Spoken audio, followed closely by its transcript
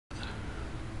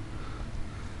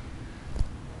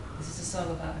song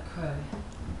about a crow,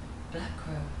 black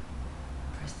crow,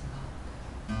 Preston Park.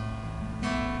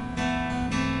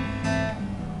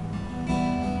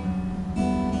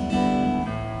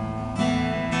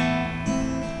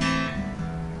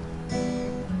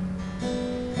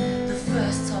 The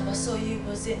first time I saw you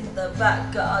was in the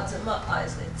back garden. My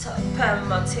eyes lit up and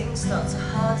my ting start to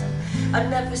harden. I'd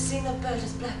never seen a bird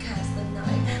as black as the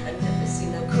night. I'd never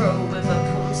seen a crow with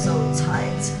a plume so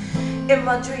tight. In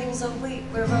my dreams I weep,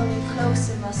 we're only close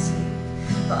in my sleep,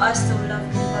 but I still love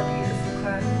you, my beautiful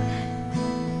crow.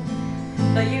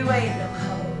 No, you ain't no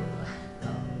hoe,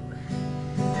 no.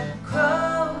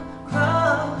 Crow,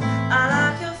 crow, I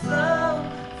like your flow,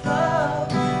 flow,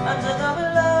 under the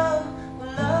willow,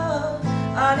 willow.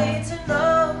 I need to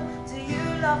know, do you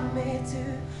love me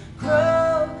too?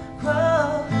 Crow,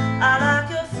 crow, I like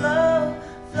your flow,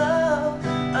 flow,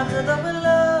 under the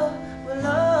willow,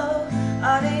 willow.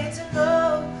 I need to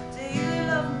know, do you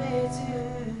love me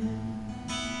too?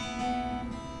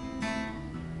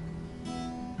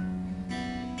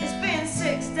 It's been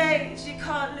 6 days, you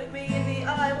can't look me in the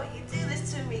eye. What you do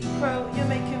this to me, crow, you're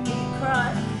making me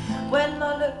cry. When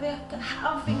I look back at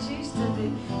how things used to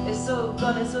be, it's all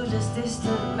gone, it's all just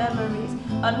distant memories.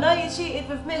 I know you cheated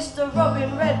with Mr.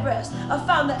 Robin Redbreast. I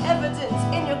found the evidence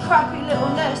in your crappy little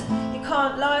nest. You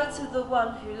can't lie to the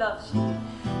one who loves you.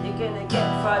 You're gonna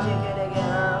get fried, you're gonna get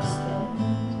roasted.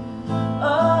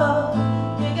 Oh,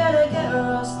 you're gonna get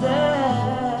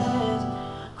roasted.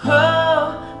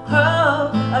 Crow,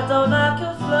 crow, I don't like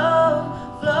your flow,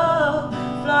 flow.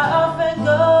 Fly off and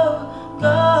go,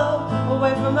 go,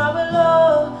 away from my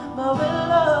willow, my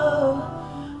willow.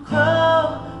 Crow,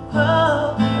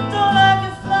 crow, I don't like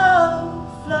your flow,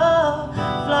 flow.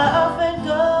 Fly off and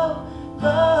go,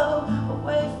 go,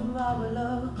 away from my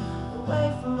willow, away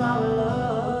from my willow.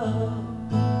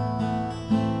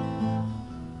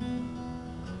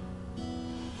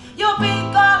 Your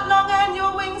beak got long and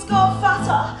your wings got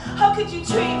fatter. How could you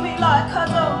treat me like I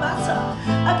don't matter?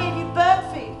 I gave you bird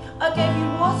feed, I gave you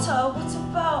water. What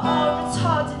about our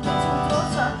retarded little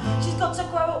daughter? She's got to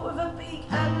grow up with a beak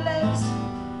and legs.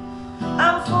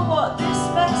 And for what this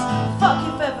mess? Fuck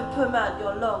if ever put man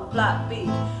your long black beak.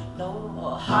 No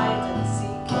more hide and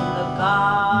seek in the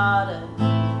garden.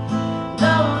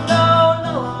 No, no,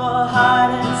 no more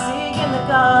hide and seek in the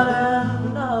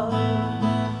garden. No,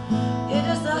 you're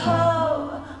just a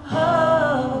hoe,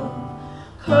 hoe.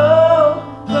 Crow,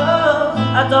 crow,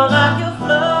 I don't like your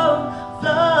flow,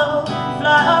 flow.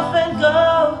 Fly off and go,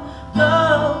 go,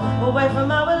 away from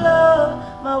my willow,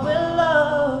 my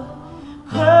willow.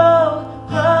 Crow,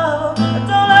 crow, I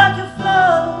don't like your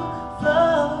flow,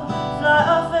 flow. Fly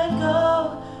off and go,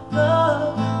 go,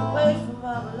 away from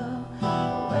my willow,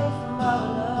 away from my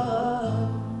willow,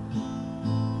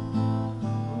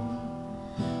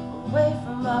 away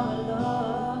from my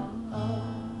willow.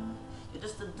 You're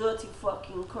just a dirty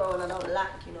fucking crow and I don't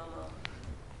like you no more.